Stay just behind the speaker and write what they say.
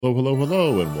Hello, hello,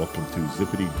 hello, and welcome to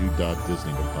Zippity Doo Dah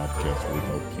Disney, the podcast where we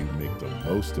help you make the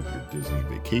most of your Disney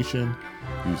vacation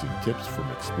using tips from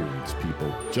experienced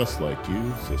people just like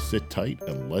you. So sit tight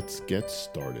and let's get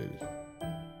started.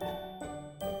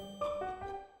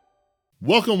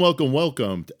 Welcome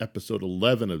to episode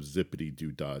 11 of Zippity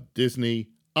Doo Dah Disney.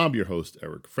 I'm your host,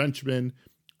 Eric Frenchman,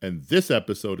 and this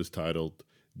episode is titled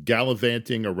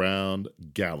Gallivanting Around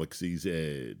Galaxy's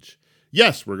Edge.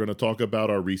 Yes, we're going to talk about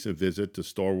our recent visit to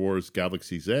Star Wars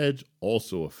Galaxy's Edge,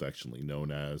 also affectionately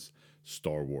known as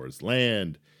Star Wars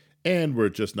Land. And we're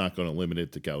just not going to limit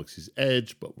it to Galaxy's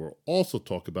Edge, but we'll also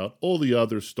talk about all the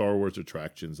other Star Wars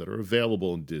attractions that are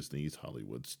available in Disney's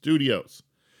Hollywood Studios.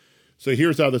 So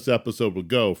here's how this episode will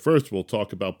go. First, we'll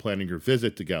talk about planning your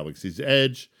visit to Galaxy's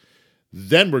Edge.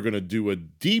 Then we're going to do a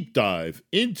deep dive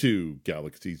into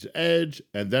Galaxy's Edge.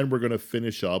 And then we're going to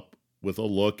finish up with a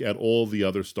look at all the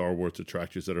other Star Wars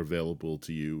attractions that are available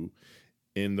to you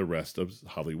in the rest of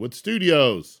Hollywood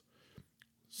Studios.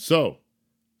 So,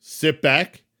 sit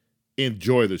back,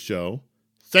 enjoy the show.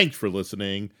 Thanks for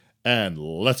listening, and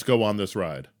let's go on this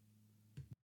ride.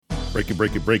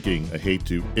 Breaking. I hate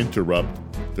to interrupt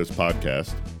this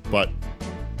podcast, but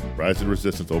Rise of the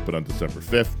Resistance opened on December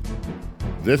 5th.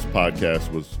 This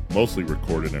podcast was mostly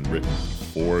recorded and written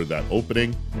before that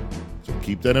opening, so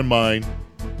keep that in mind.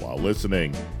 While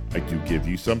listening, I do give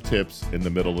you some tips in the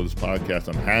middle of this podcast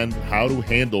on how to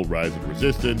handle Rise of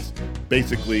Resistance.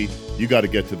 Basically, you got to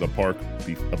get to the park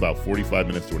about 45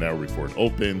 minutes to an hour before it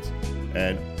opens.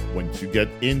 And once you get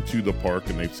into the park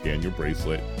and they've scanned your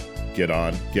bracelet, get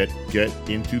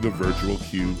into the virtual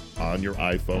queue on your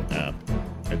iPhone app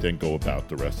and then go about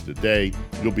the rest of the day.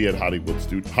 You'll be at Hollywood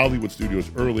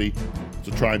Studios early,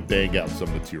 so try and bang out some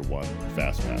of the Tier 1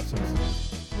 Fast Passes.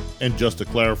 And just to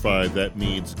clarify, that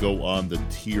means go on the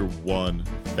Tier 1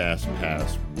 Fast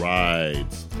Pass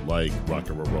rides like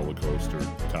Rocket Roller Coaster,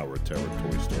 Tower of Terror,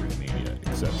 Toy Story Mania,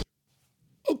 etc.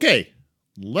 Okay,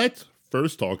 let's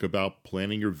first talk about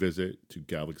planning your visit to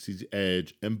Galaxy's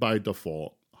Edge and by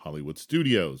default, Hollywood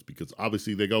Studios, because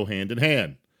obviously they go hand in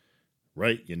hand,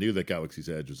 right? You knew that Galaxy's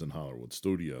Edge was in Hollywood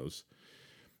Studios.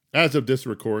 As of this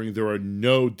recording, there are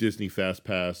no Disney Fast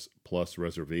Pass Plus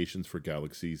reservations for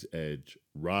Galaxy's Edge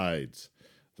rides,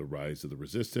 the Rise of the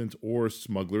Resistance or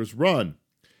Smuggler's Run.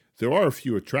 There are a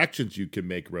few attractions you can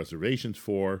make reservations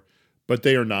for, but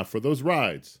they are not for those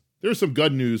rides. There's some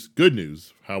good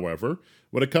news, however,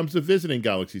 when it comes to visiting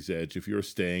Galaxy's Edge if you're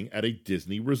staying at a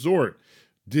Disney resort.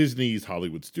 Disney's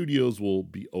Hollywood Studios will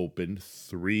be open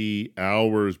 3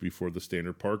 hours before the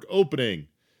standard park opening.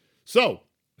 So,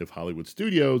 if Hollywood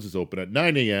Studios is open at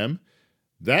 9 a.m.,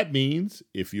 that means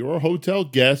if you're a hotel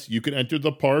guest, you can enter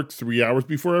the park 3 hours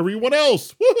before everyone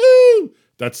else. Woohoo!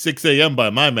 That's 6 a.m. by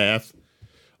my math.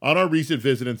 On our recent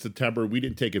visit in September, we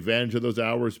didn't take advantage of those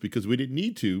hours because we didn't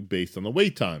need to based on the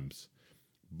wait times.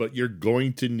 But you're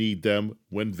going to need them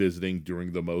when visiting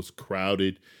during the most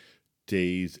crowded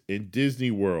days in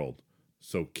Disney World.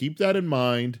 So keep that in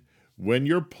mind when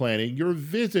you're planning your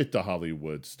visit to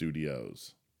Hollywood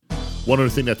Studios. One other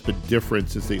thing that's been different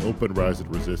since they opened Rise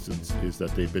of the Resistance is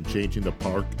that they've been changing the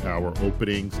park hour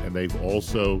openings, and they've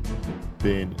also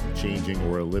been changing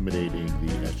or eliminating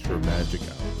the extra magic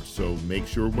hours. So make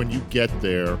sure when you get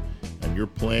there and you're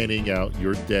planning out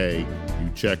your day, you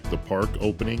check the park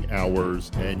opening hours,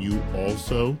 and you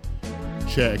also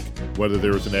check whether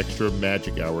there is an extra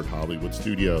magic hour at Hollywood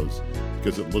Studios,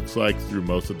 because it looks like through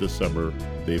most of December,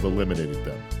 they've eliminated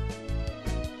them.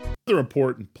 Another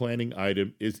important planning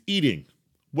item is eating.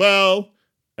 Well,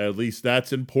 at least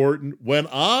that's important when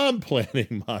I'm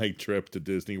planning my trip to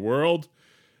Disney World.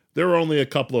 There are only a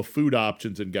couple of food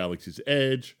options in Galaxy's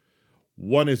Edge.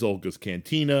 One is Olga's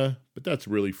Cantina, but that's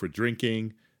really for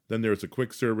drinking. Then there's a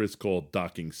quick service called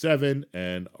Docking 7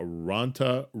 and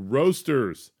Aranta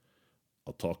Roasters.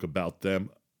 I'll talk about them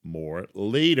more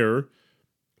later.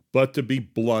 But to be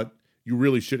blunt, you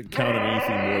really shouldn't count on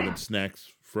anything more than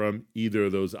snacks from either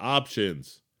of those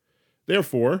options.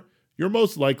 Therefore, you're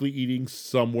most likely eating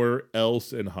somewhere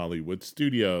else in Hollywood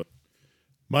Studios.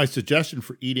 My suggestion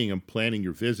for eating and planning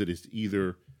your visit is to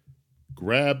either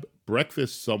grab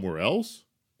breakfast somewhere else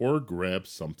or grab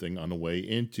something on the way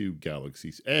into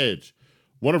Galaxy's Edge.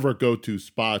 One of our go-to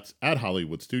spots at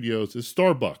Hollywood Studios is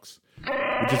Starbucks,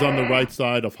 which is on the right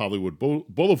side of Hollywood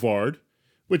Boulevard,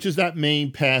 which is that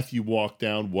main path you walk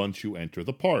down once you enter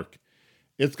the park.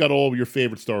 It's got all your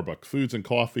favorite Starbucks foods and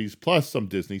coffees, plus some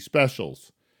Disney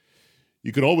specials.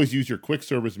 You can always use your quick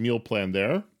service meal plan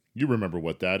there. You remember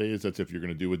what that is. That's if you're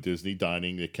going to do a Disney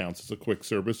dining, it counts as a quick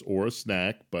service or a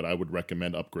snack, but I would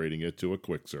recommend upgrading it to a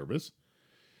quick service.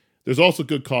 There's also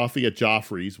good coffee at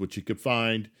Joffrey's, which you can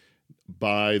find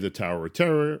by the Tower of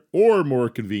Terror, or more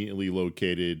conveniently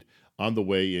located on the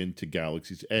way into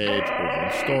Galaxy's Edge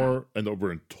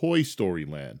over in Toy Story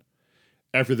Land.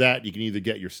 After that, you can either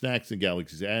get your snacks in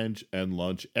Galaxy's Edge and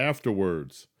lunch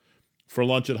afterwards. For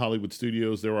lunch at Hollywood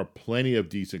Studios, there are plenty of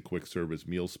decent quick service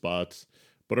meal spots,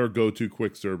 but our go-to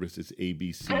quick service is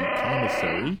ABC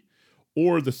Commissary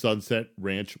or the Sunset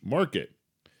Ranch Market.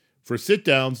 For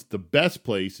sit-downs, the best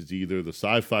place is either the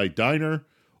Sci-Fi Diner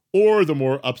or the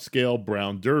more upscale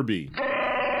Brown Derby.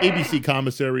 ABC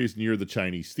Commissary is near the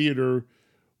Chinese Theater,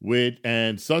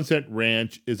 and Sunset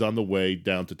Ranch is on the way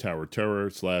down to Tower Terror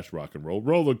 / Rock and Roll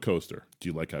Roller Coaster. Do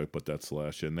you like how I put that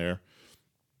slash in there?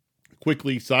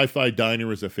 Quickly, Sci-Fi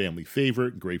Diner is a family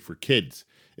favorite and great for kids.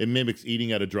 It mimics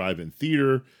eating at a drive-in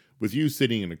theater, with you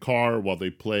sitting in a car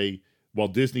while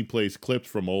Disney plays clips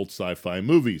from old sci-fi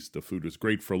movies. The food is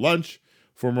great for lunch.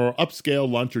 For more upscale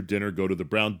lunch or dinner, go to the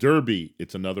Brown Derby.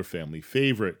 It's another family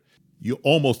favorite. You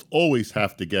almost always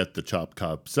have to get the chopped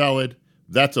Cobb salad.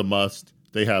 That's a must.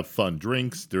 They have fun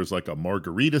drinks. There's like a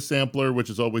margarita sampler, which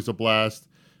is always a blast.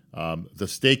 The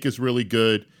steak is really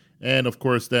good. And, of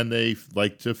course, then they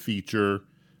like to feature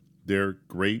their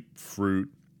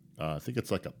grapefruit. I think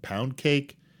it's like a pound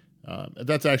cake.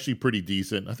 That's actually pretty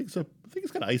decent. I think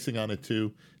it's got icing on it,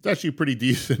 too. It's actually a pretty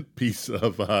decent piece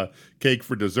of cake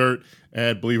for dessert.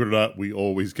 And believe it or not, we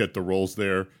always get the rolls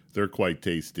there. They're quite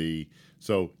tasty.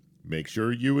 So make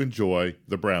sure you enjoy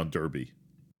the Brown Derby.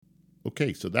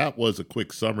 Okay, so that was a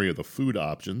quick summary of the food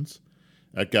options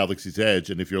at Galaxy's Edge.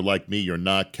 And if you're like me, you're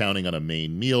not counting on a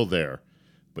main meal there,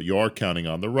 but you are counting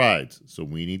on the rides. So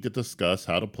we need to discuss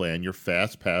how to plan your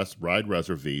Fast Pass ride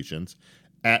reservations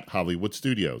at Hollywood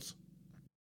Studios.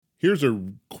 Here's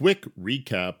a quick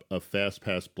recap of Fast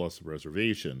Pass Plus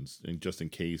reservations, and just in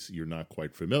case you're not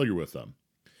quite familiar with them.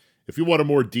 If you want a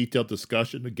more detailed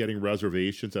discussion of getting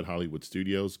reservations at Hollywood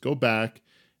Studios, go back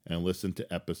and listen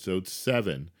to episode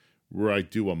 7, where I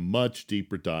do a much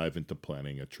deeper dive into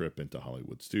planning a trip into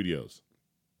Hollywood Studios.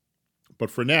 But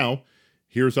for now,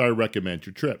 here's how I recommend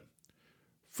your trip.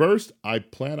 First, I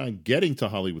plan on getting to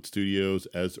Hollywood Studios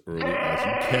as early as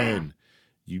you can.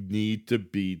 You need to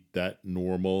beat that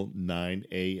normal 9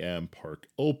 a.m. park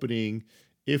opening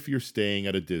if you're staying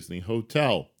at a Disney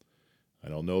hotel. I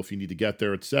don't know if you need to get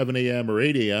there at 7 a.m. or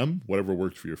 8 a.m., whatever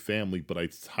works for your family, but I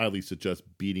highly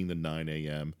suggest beating the 9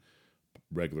 a.m.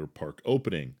 regular park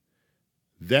opening.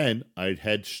 Then I'd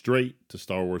head straight to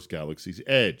Star Wars Galaxy's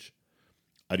Edge.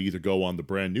 I'd either go on the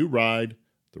brand new ride,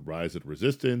 the Rise of the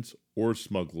Resistance, or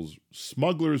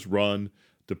Smuggler's Run,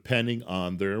 depending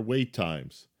on their wait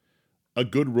times. A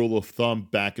good rule of thumb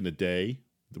back in the day,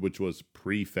 which was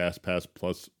pre-Fast Pass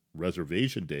Plus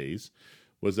reservation days,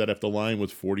 was that if the line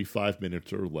was 45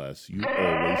 minutes or less, you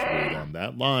always wait on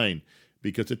that line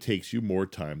because it takes you more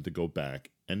time to go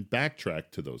back and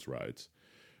backtrack to those rides.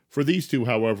 For these two,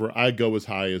 however, I go as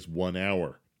high as 1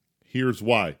 hour. Here's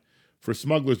why. For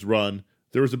Smuggler's Run,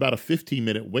 there is about a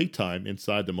 15-minute wait time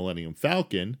inside the Millennium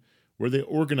Falcon where they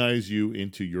organize you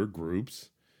into your groups,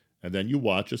 and then you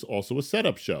watch also a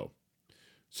setup show.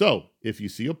 So, if you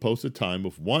see a posted time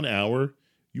of 1 hour,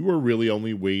 you are really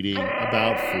only waiting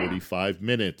about 45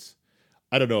 minutes.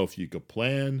 I don't know if you could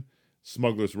plan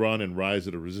Smuggler's Run and Rise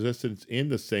of the Resistance in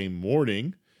the same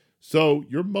morning, so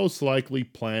you're most likely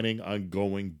planning on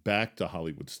going back to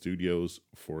Hollywood Studios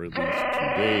for at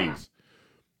least 2 days.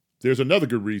 There's another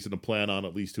good reason to plan on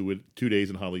at least 2 days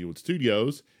in Hollywood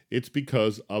Studios. It's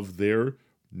because of their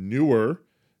newer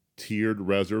tiered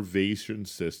reservation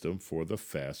system for the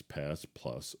Fast Pass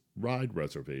Plus ride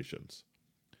reservations.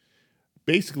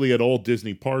 Basically, at all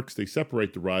Disney parks, they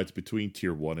separate the rides between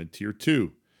Tier 1 and Tier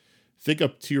 2. Think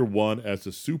of Tier 1 as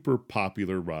the super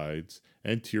popular rides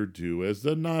and Tier 2 as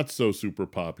the not so super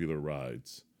popular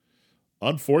rides.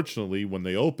 Unfortunately, when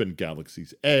they opened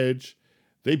Galaxy's Edge,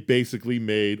 they basically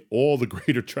made all the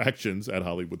great attractions at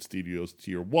Hollywood Studios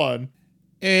Tier 1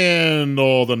 and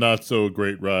all the not so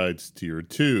great rides Tier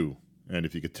 2. And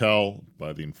if you could tell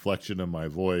by the inflection of my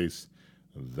voice,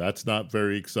 that's not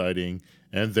very exciting.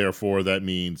 And therefore, that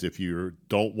means if you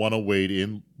don't want to wait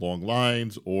in long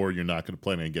lines or you're not going to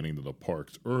plan on getting to the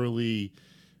parks early,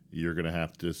 you're going to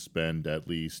have to spend at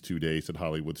least 2 days at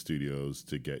Hollywood Studios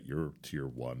to get your Tier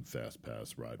 1 Fast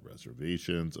Pass ride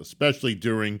reservations, especially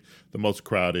during the most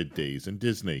crowded days in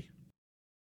Disney.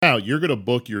 Now, you're going to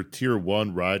book your Tier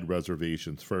 1 ride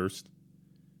reservations first,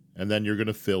 and then you're going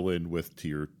to fill in with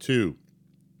Tier 2.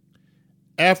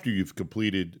 After you've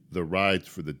completed the rides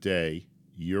for the day,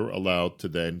 you're allowed to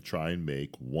then try and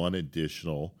make one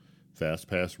additional Fast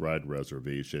Pass ride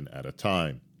reservation at a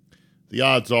time. The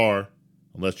odds are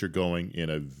unless you're going in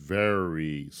a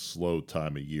very slow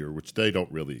time of year, which they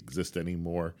don't really exist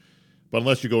anymore. But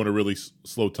unless you go in a really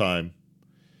slow time,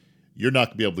 you're not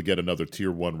going to be able to get another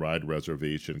Tier 1 ride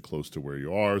reservation close to where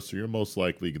you are, so you're most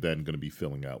likely then going to be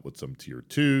filling out with some Tier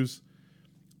 2s.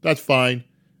 That's fine.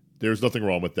 There's nothing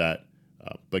wrong with that,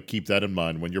 but keep that in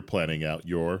mind when you're planning out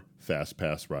your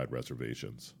FastPass ride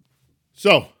reservations.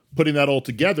 So, putting that all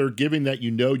together, given that you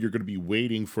know you're going to be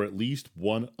waiting for at least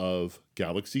one of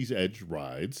Galaxy's Edge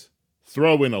rides,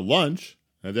 throw in a lunch,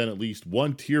 and then at least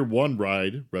one Tier 1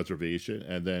 ride reservation,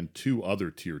 and then 2 other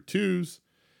Tier 2s,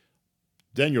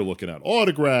 then you're looking at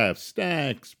autographs,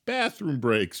 snacks, bathroom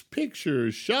breaks,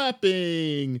 pictures,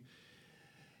 shopping.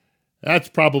 That's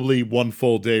probably one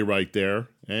full day right there.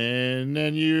 And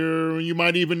then you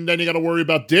got to worry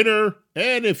about dinner.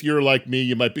 And if you're like me,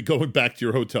 you might be going back to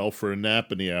your hotel for a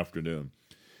nap in the afternoon.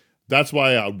 That's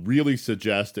why I really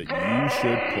suggest that you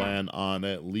should plan on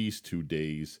at least 2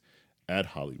 days at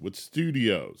Hollywood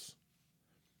Studios.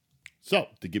 So,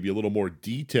 to give you a little more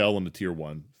detail on the Tier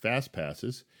 1 Fast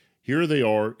Passes, here they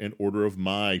are in order of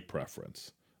my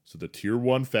preference. So the Tier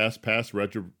 1 Fast Pass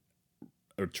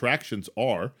attractions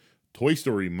are Toy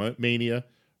Story Mania,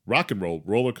 Rock and Roll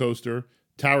Roller Coaster,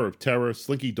 Tower of Terror,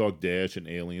 Slinky Dog Dash, and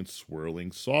Alien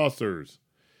Swirling Saucers.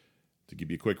 To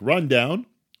give you a quick rundown,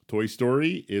 Toy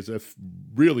Story is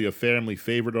really a family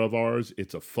favorite of ours.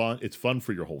 It's fun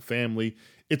for your whole family.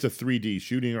 It's a 3D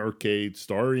shooting arcade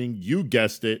starring, you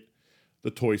guessed it, the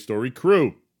Toy Story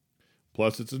crew.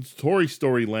 Plus, it's in Toy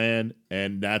Story Land,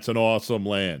 and that's an awesome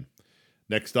land.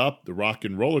 Next up, the Rock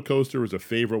and Roller Coaster is a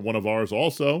favorite one of ours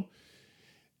also.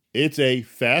 It's a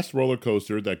fast roller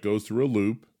coaster that goes through a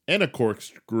loop and a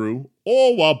corkscrew,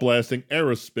 all while blasting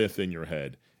Aerosmith in your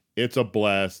head. It's a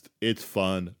blast. It's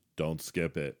fun. Don't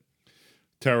skip it.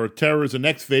 Tower of Terror is the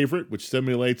next favorite, which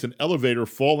simulates an elevator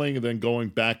falling and then going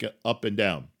back up and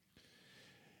down.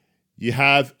 You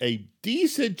have a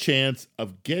decent chance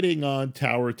of getting on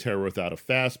Tower of Terror without a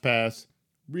fast pass.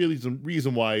 Really, the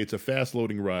reason why it's a fast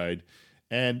loading ride,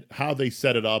 and how they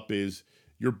set it up is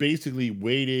you're basically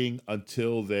waiting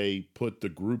until they put the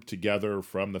group together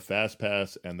from the fast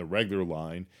pass and the regular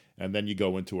line, and then you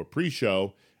go into a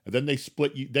pre-show, and then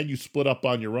you split up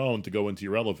on your own to go into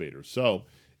your elevator. So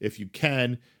if you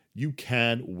can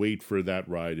wait for that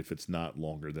ride if it's not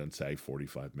longer than, say,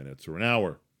 45 minutes or an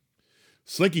hour.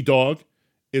 Slinky Dog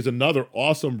is another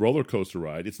awesome roller coaster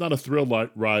ride. It's not a thrill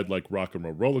ride like Rock and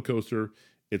Roll Roller Coaster.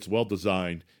 It's well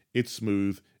designed. It's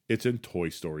smooth. It's in Toy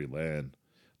Story Land.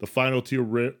 The final tier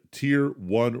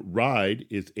 1 ride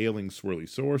is Alien Swirly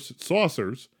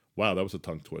Saucers. Wow, that was a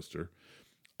tongue twister.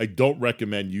 I don't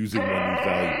recommend using one of these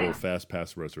valuable Fast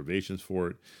Pass reservations for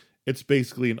it. It's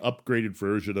basically an upgraded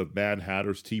version of Mad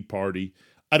Hatter's Tea Party.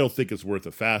 I don't think it's worth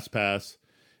a Fast Pass,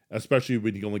 especially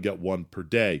when you only get one per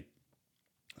day.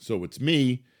 So it's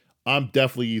me. I'm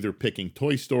definitely either picking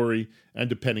Toy Story, and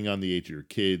depending on the age of your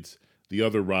kids, the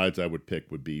other rides I would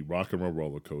pick would be Rock and Roll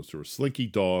Roller Coaster or Slinky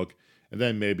Dog, and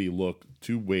then maybe look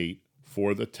to wait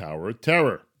for the Tower of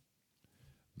Terror.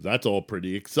 That's all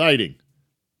pretty exciting.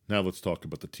 Now let's talk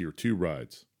about the Tier 2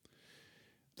 rides.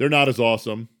 They're not as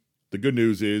awesome. The good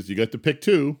news is you get to pick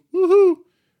 2. Woohoo!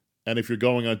 And if you're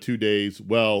going on 2 days,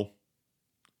 well,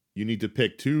 you need to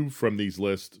pick 2 from these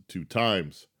lists 2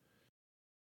 times.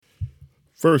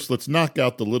 First, let's knock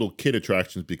out the little kid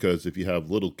attractions, because if you have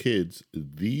little kids,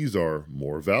 these are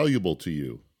more valuable to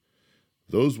you.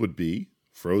 Those would be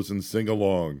Frozen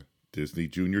Sing-Along, Disney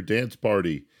Junior Dance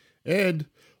Party, and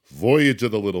Voyage of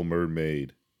the Little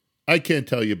Mermaid. I can't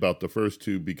tell you about the first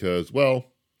 2 because, well,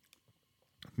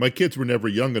 my kids were never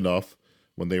young enough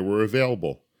when they were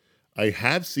available. I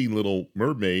have seen Little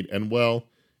Mermaid, and, well,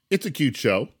 it's a cute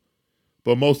show,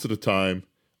 but most of the time,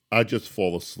 I just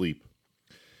fall asleep.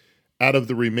 Out of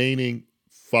the remaining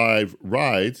 5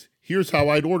 rides, here's how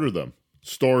I'd order them.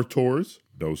 Star Tours,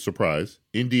 no surprise.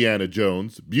 Indiana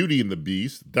Jones, Beauty and the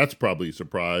Beast, that's probably a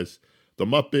surprise. The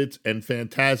Muppets, and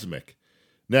Fantasmic.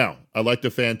 Now, I like the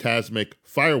Fantasmic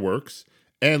Fireworks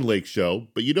and Lake Show,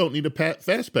 but you don't need a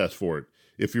Fast Pass for it.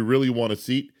 If you really want a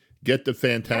seat, get the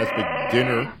Fantasmic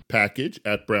Dinner Package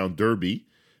at Brown Derby.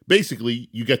 Basically,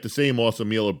 you get the same awesome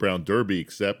meal at Brown Derby,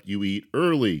 except you eat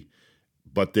early.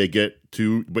 But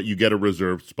you get a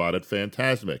reserved spot at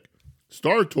Fantasmic.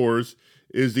 Star Tours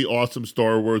is the awesome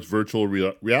Star Wars virtual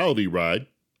reality ride.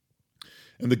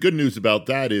 And the good news about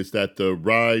that is that the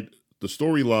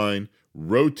storyline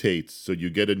rotates, so you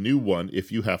get a new one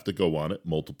if you have to go on it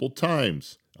multiple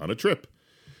times on a trip.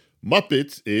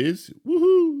 Muppets is,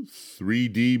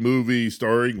 3D movie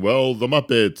starring, the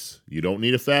Muppets. You don't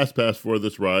need a Fast Pass for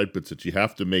this ride, but since you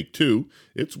have to make 2,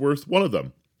 it's worth one of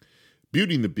them.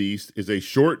 Beauty and the Beast is a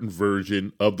shortened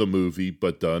version of the movie,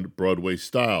 but done Broadway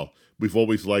style. We've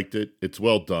always liked it. It's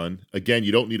well done. Again,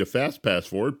 you don't need a fast pass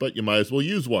for it, but you might as well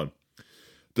use one.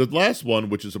 The last one,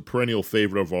 which is a perennial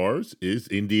favorite of ours, is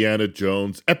Indiana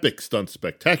Jones Epic Stunt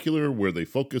Spectacular, where they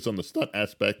focus on the stunt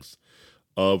aspects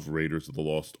of Raiders of the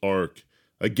Lost Ark.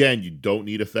 Again, you don't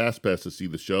need a fast pass to see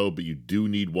the show, but you do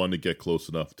need one to get close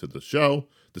enough to the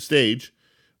stage,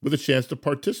 with a chance to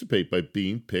participate by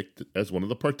being picked as one of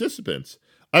the participants.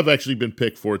 I've actually been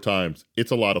picked 4 times. It's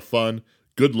a lot of fun.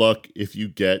 Good luck if you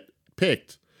get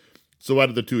picked. So out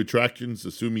of the 2 attractions,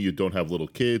 assuming you don't have little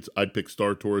kids, I'd pick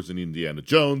Star Tours and Indiana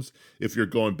Jones. If you're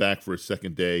going back for a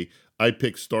second day, I'd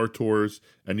pick Star Tours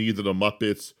and either the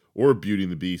Muppets or Beauty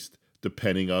and the Beast,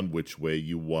 depending on which way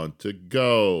you want to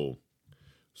go.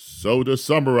 So to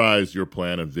summarize your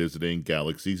plan on visiting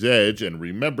Galaxy's Edge, and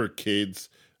remember kids,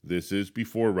 this is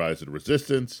before Rise of the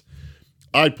Resistance,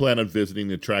 I'd plan on visiting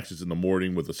the attractions in the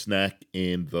morning with a snack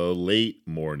in the late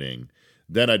morning.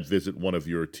 Then I'd visit one of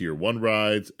your Tier 1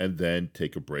 rides and then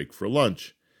take a break for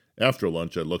lunch. After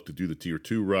lunch, I'd look to do the Tier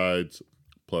 2 rides,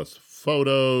 plus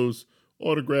photos,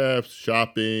 autographs,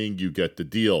 shopping, you get the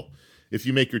deal. If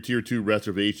you make your Tier 2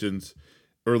 reservations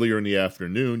earlier in the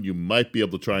afternoon, you might be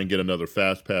able to try and get another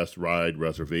Fast Pass ride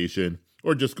reservation,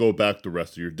 or just go back the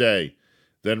rest of your day.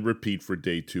 Then repeat for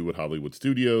day 2 at Hollywood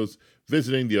Studios,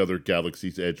 visiting the other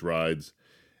Galaxy's Edge rides,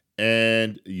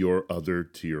 and your other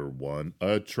Tier 1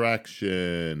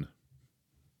 attraction.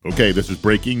 Okay, this is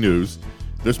breaking news.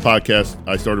 This podcast,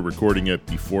 I started recording it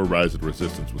before Rise of the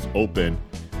Resistance was open,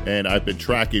 and I've been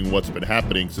tracking what's been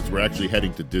happening since we're actually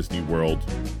heading to Disney World,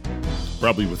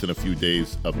 probably within a few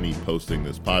days of me posting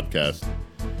this podcast.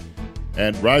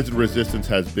 And Rise of the Resistance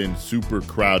has been super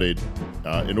crowded.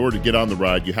 In order to get on the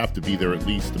ride, you have to be there at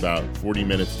least about 40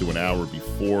 minutes to an hour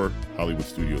before Hollywood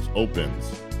Studios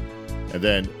opens. And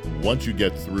then once you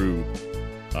get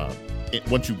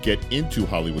into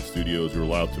Hollywood Studios, you're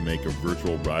allowed to make a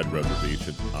virtual ride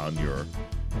reservation on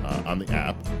the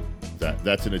app.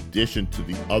 That's in addition to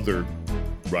the other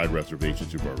ride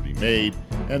reservations you've already made.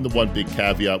 And the one big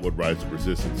caveat with Rise of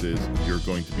Resistance is you're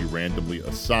going to be randomly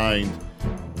assigned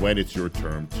when it's your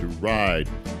turn to ride.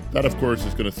 That, of course,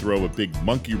 is going to throw a big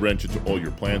monkey wrench into all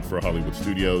your plans for Hollywood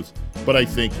Studios, but I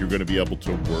think you're going to be able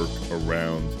to work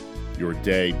around your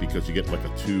day because you get like a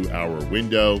 2-hour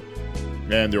window,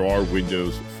 and there are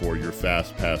windows for your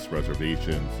Fast Pass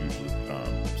reservations usually.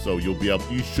 So you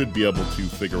should be able to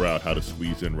figure out how to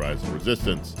squeeze in Rise of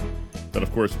Resistance. That,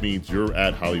 of course, means you're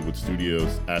at Hollywood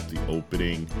Studios at the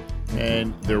opening,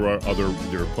 and there are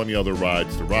plenty of other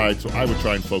rides to ride. So I would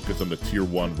try and focus on the Tier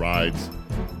 1 rides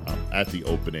at the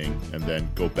opening, and then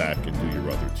go back and do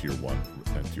your other Tier 1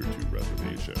 and Tier 2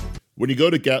 reservation. When you go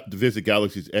to visit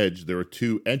Galaxy's Edge, there are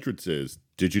 2 entrances.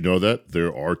 Did you know that?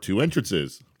 There are 2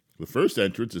 entrances. The first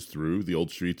entrance is through the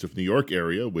Old Streets of New York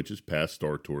area, which is past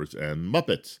Star Tours and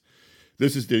Muppets.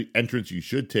 This is the entrance you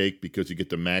should take because you get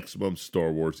the maximum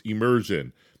Star Wars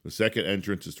immersion. The second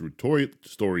entrance is through Toy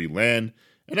Story Land,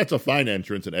 and that's a fine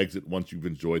entrance and exit once you've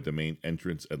enjoyed the main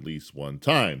entrance at least one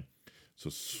time.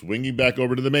 So swinging back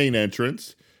over to the main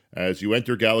entrance, as you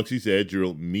enter Galaxy's Edge,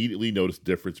 you'll immediately notice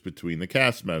difference between the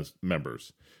cast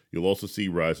members. You'll also see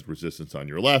Rise of Resistance on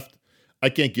your left. I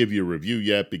can't give you a review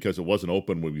yet because it wasn't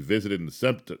open when we visited in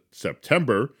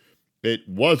September. It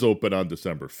was open on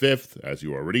December 5th, as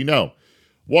you already know.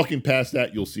 Walking past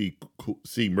that, you'll see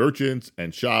merchants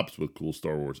and shops with cool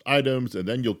Star Wars items, and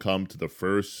then you'll come to the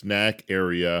first snack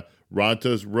area,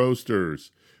 Ronta's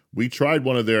Roasters. We tried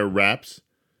one of their wraps,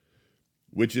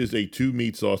 which is a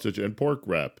 2-meat sausage and pork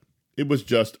wrap. It was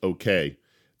just okay.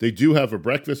 They do have a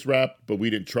breakfast wrap, but we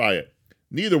didn't try it.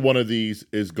 Neither one of these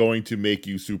is going to make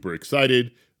you super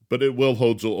excited, but it will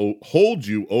hold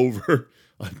you over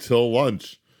until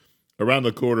lunch. Around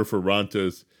the corner for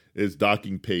Ronta's is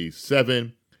Docking Pays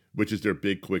 7, which is their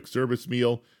big quick service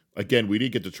meal. Again, we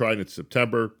didn't get to try it in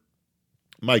September.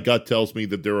 My gut tells me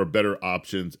that there are better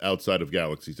options outside of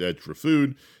Galaxy's Edge for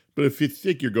food, but if you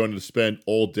think you're going to spend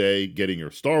all day getting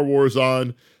your Star Wars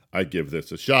on, I'd give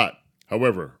this a shot.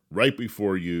 However, right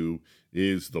before you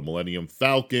is the Millennium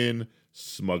Falcon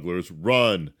Smuggler's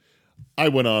Run. I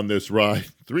went on this ride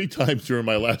 3 times during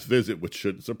my last visit, which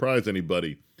shouldn't surprise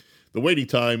anybody. The waiting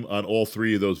time on all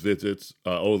 3 of those visits,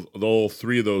 all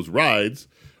 3 of those rides,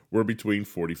 were between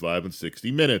 45 and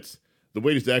 60 minutes. The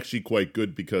wait is actually quite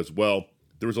good because, well,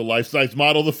 there was a life-size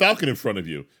model of the Falcon in front of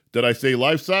you. Did I say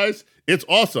life-size? It's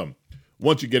awesome.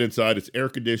 Once you get inside, it's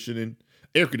air-conditioned,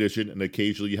 and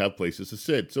occasionally you have places to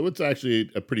sit. So it's actually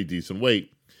a pretty decent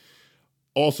wait.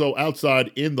 Also, outside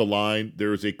in the line,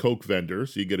 there is a Coke vendor,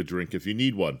 so you get a drink if you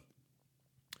need one.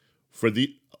 For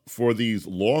For these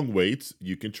long waits,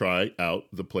 you can try out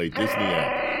the Play Disney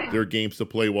app. There are games to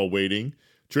play while waiting,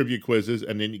 trivia quizzes,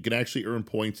 and then you can actually earn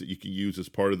points that you can use as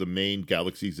part of the main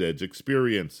Galaxy's Edge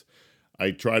experience.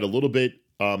 I tried a little bit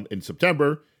in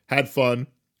September, had fun.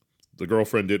 The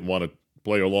girlfriend didn't want to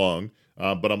play along,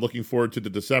 but I'm looking forward to the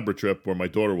December trip where my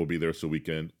daughter will be there so we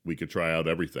can try out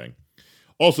everything.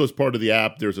 Also, as part of the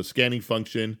app, there's a scanning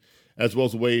function as well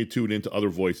as a way to tune into other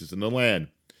voices in the land.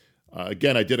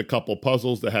 Again, I did a couple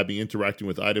puzzles that had me interacting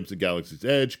with items in Galaxy's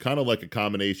Edge, kind of like a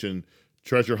combination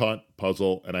treasure hunt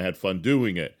puzzle, and I had fun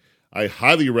doing it. I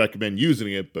highly recommend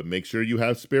using it, but make sure you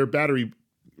have spare batteries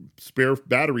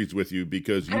with you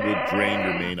because you will drain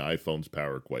your main iPhone's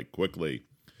power quite quickly.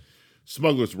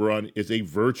 Smuggler's Run is a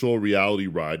virtual reality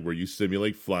ride where you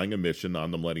simulate flying a mission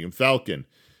on the Millennium Falcon.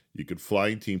 You can fly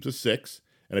in teams of 6,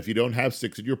 and if you don't have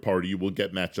 6 in your party, you will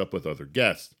get matched up with other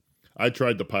guests. I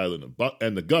tried the pilot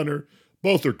and the gunner.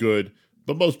 Both are good,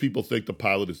 but most people think the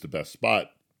pilot is the best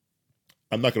spot.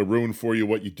 I'm not going to ruin for you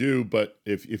what you do, but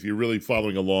if you're really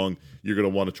following along, you're going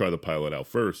to want to try the pilot out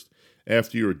first.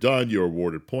 After you're done, you're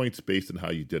awarded points based on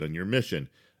how you did on your mission.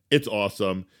 It's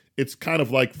awesome. It's kind of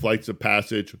like Flights of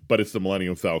Passage, but it's the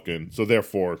Millennium Falcon, so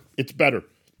therefore, it's better.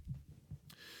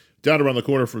 Down around the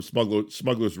corner from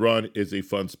Smuggler's Run is a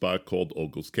fun spot called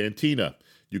Ogle's Cantina.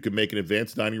 You can make an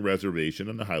advanced dining reservation,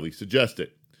 and I highly suggest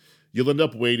it. You'll end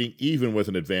up waiting even with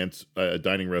an advanced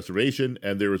dining reservation,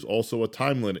 and there is also a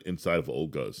time limit inside of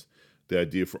Olga's. The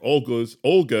idea for Olga's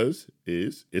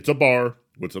is it's a bar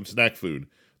with some snack food.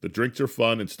 The drinks are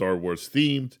fun and Star Wars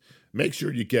themed. Make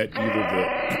sure you get either the,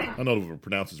 I don't know if it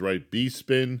pronounces right,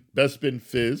 Bespin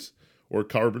Fizz or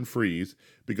Carbon Freeze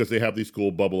because they have these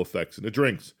cool bubble effects in the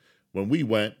drinks. When we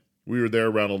went, we were there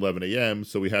around 11 a.m.,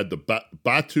 so we had the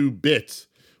Batu Bits,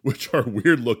 which are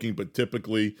weird looking, but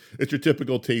it's your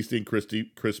typical tasting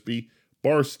crispy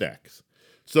bar snacks.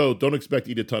 So don't expect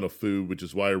to eat a ton of food, which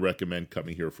is why I recommend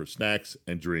coming here for snacks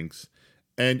and drinks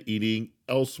and eating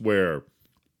elsewhere.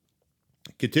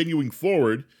 Continuing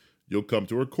forward, you'll come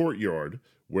to a courtyard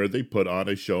where they put on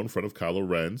a show in front of Kylo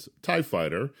Ren's TIE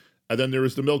Fighter, and then there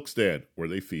is the milk stand where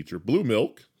they feature blue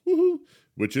milk,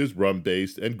 which is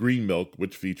rum-based, and green milk,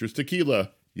 which features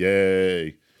tequila.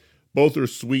 Yay! Both are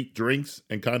sweet drinks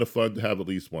and kind of fun to have at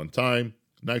least one time.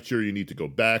 Not sure you need to go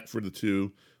back for the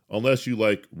two, unless you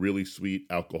like really sweet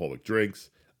alcoholic drinks.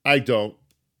 I don't,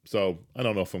 so I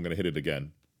don't know if I'm going to hit it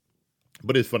again.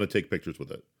 But it's fun to take pictures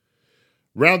with it.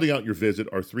 Rounding out your visit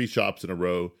are 3 shops in a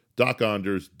row: Doc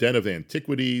Onder's Den of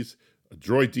Antiquities,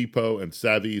 Droid Depot, and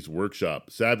Savvy's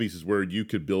Workshop. Savvy's is where you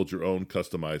could build your own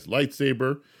customized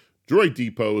lightsaber. Droid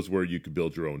Depot is where you could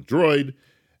build your own droid.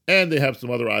 And they have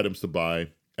some other items to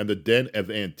buy. And the Den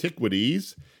of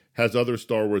Antiquities has other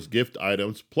Star Wars gift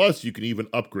items, plus you can even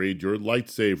upgrade your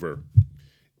lightsaber.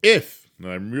 And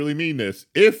I really mean this,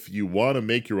 if you want to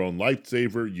make your own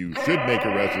lightsaber, you should make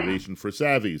a reservation for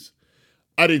Savvy's.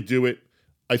 I didn't do it.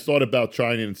 I thought about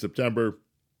trying it in September,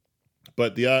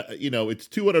 but it's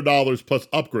 $200 plus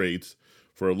upgrades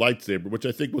for a lightsaber, which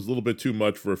I think was a little bit too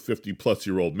much for a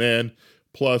 50-plus-year-old man.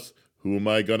 Plus, who am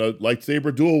I going to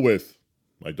lightsaber duel with?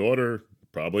 My daughter?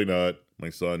 Probably not. My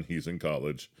son, he's in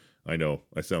college. I know,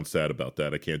 I sound sad about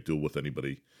that. I can't duel with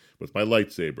anybody with my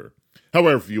lightsaber.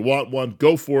 However, if you want one,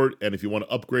 go for it. And if you want to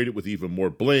upgrade it with even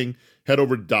more bling, head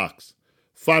over to Doc's.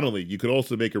 Finally, you can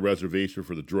also make a reservation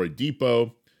for the Droid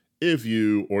Depot if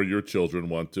you or your children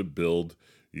want to build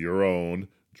your own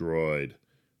droid.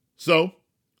 So,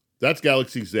 that's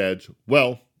Galaxy's Edge.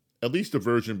 Well, at least a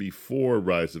version before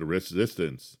Rise of the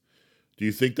Resistance. Do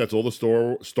you think that's all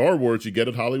the Star Wars you get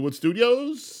at Hollywood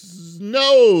Studios?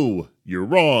 No! You're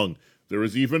wrong. There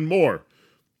is even more.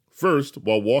 First,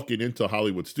 while walking into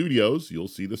Hollywood Studios, you'll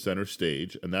see the center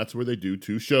stage, and that's where they do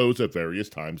 2 shows at various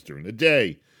times during the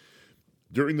day.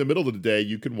 During the middle of the day,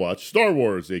 you can watch Star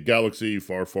Wars, a galaxy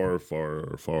far,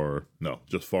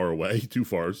 just far away, 2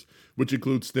 fars, which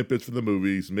includes snippets from the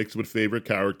movies mixed with favorite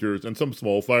characters and some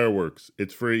small fireworks.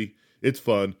 It's free, it's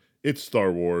fun, it's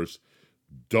Star Wars.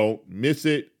 Don't miss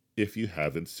it if you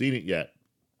haven't seen it yet.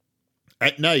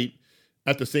 At night,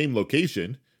 at the same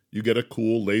location, you get a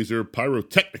cool laser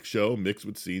pyrotechnic show mixed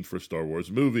with scenes for Star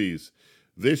Wars movies.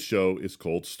 This show is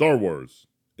called Star Wars,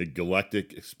 a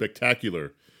galactic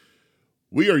spectacular.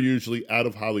 We are usually out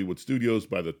of Hollywood Studios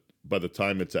by the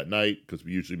time it's at night because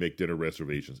we usually make dinner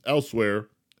reservations elsewhere.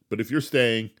 But if you're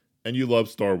staying and you love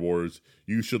Star Wars,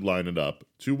 you should line it up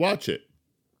to watch it.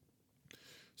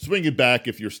 Swinging back,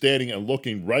 if you're standing and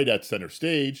looking right at center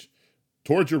stage,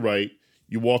 towards your right,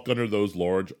 you walk under those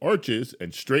large arches,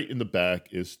 and straight in the back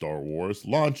is Star Wars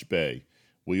Launch Bay.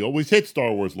 We always hit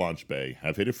Star Wars Launch Bay,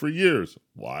 have hit it for years.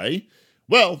 Why?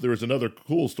 Well, there is another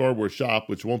cool Star Wars shop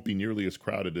which won't be nearly as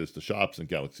crowded as the shops in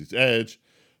Galaxy's Edge.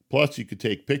 Plus, you could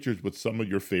take pictures with some of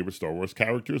your favorite Star Wars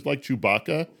characters like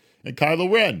Chewbacca and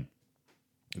Kylo Ren.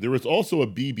 There is also a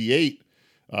BB-8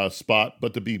 spot,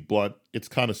 but to be blunt, it's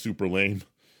kind of super lame.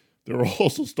 There are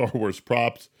also Star Wars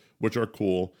props, which are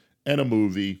cool, and a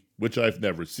movie, which I've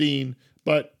never seen,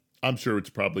 but I'm sure it's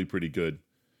probably pretty good.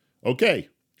 Okay,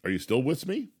 are you still with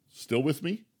me? Still with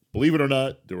me? Believe it or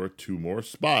not, there are 2 more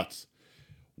spots.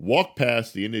 Walk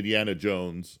past the Indiana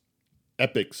Jones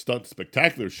Epic Stunt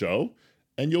Spectacular show,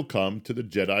 and you'll come to the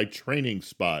Jedi training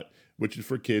spot, which is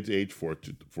for kids age 4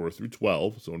 through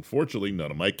 12. So unfortunately,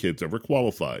 none of my kids ever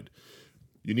qualified.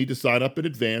 You need to sign up in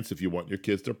advance if you want your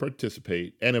kids to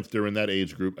participate. And if they're in that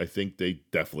age group, I think they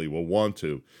definitely will want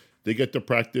to. They get to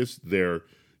practice their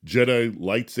Jedi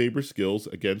lightsaber skills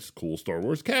against cool Star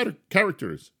Wars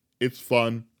characters. It's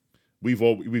fun.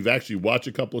 We've actually watched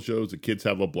a couple of shows. The kids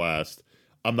have a blast.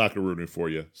 I'm not going to ruin it for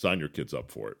you. Sign your kids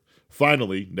up for it.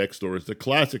 Finally, next door is the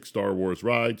classic Star Wars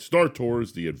ride, Star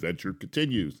Tours, The Adventure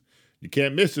Continues. You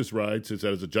can't miss this ride since it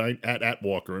has a giant AT-AT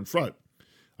walker in front.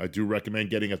 I do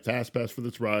recommend getting a fast pass for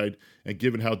this ride, and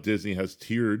given how Disney has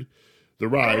tiered the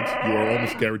rides, you are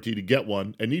almost guaranteed to get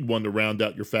one and need one to round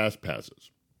out your fast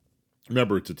passes.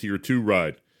 Remember, it's a tier 2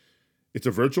 ride. It's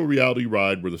a virtual reality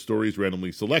ride where the story is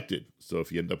randomly selected, so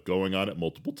if you end up going on it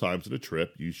multiple times in a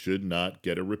trip, you should not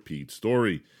get a repeat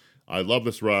story. I love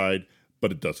this ride,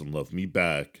 but it doesn't love me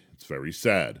back. It's very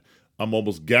sad. I'm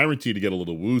almost guaranteed to get a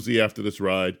little woozy after this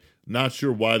ride. Not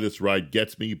sure why this ride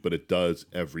gets me, but it does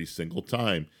every single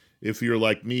time. If you're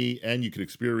like me and you can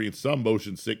experience some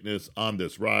motion sickness on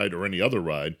this ride or any other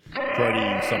ride, try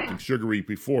eating something sugary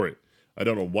before it. I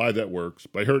don't know why that works,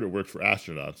 but I heard it works for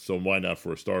astronauts, so why not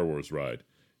for a Star Wars ride?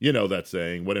 You know that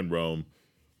saying, when in Rome.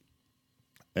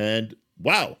 And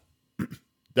wow,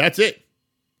 that's it.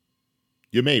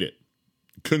 You made it.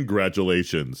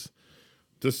 Congratulations.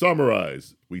 To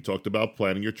summarize, we talked about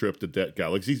planning your trip to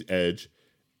Galaxy's Edge,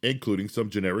 including some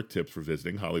generic tips for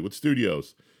visiting Hollywood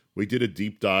studios. We did a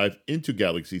deep dive into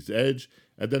Galaxy's Edge,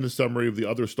 and then a summary of the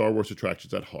other Star Wars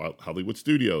attractions at Hollywood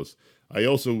studios. I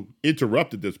also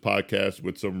interrupted this podcast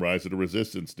with some Rise of the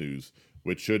Resistance news,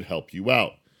 which should help you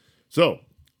out. So,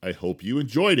 I hope you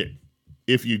enjoyed it.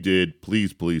 If you did,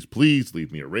 please, please, please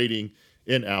leave me a rating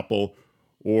in Apple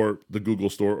or the Google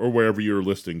Store or wherever you're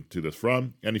listening to this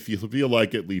from. And if you feel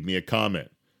like it, leave me a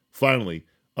comment. Finally,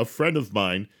 a friend of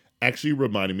mine actually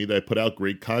reminded me that I put out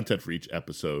great content for each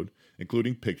episode,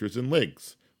 including pictures and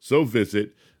links. So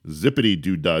visit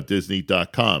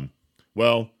zippitydoo.disney.com.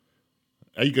 Well,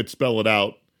 you could spell it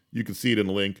out. You can see it in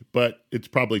the link, but it's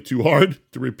probably too hard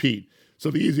to repeat. So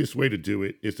the easiest way to do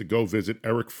it is to go visit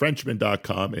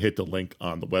ericfrenchman.com and hit the link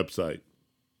on the website.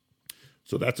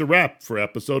 So that's a wrap for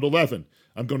episode 11.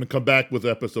 I'm going to come back with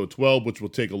episode 12, which will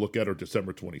take a look at our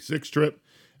December 26th trip,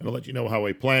 and I'll let you know how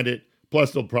I planned it.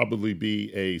 Plus, there'll probably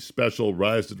be a special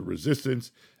Rise of the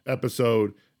Resistance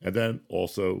episode, and then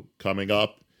also coming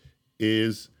up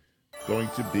is going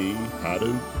to be how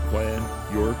to plan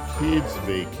your kids'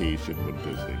 vacation when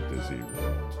visiting Disney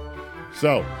World.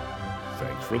 So,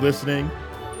 thanks for listening.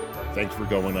 Thanks for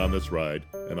going on this ride,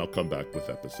 and I'll come back with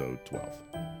episode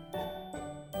 12.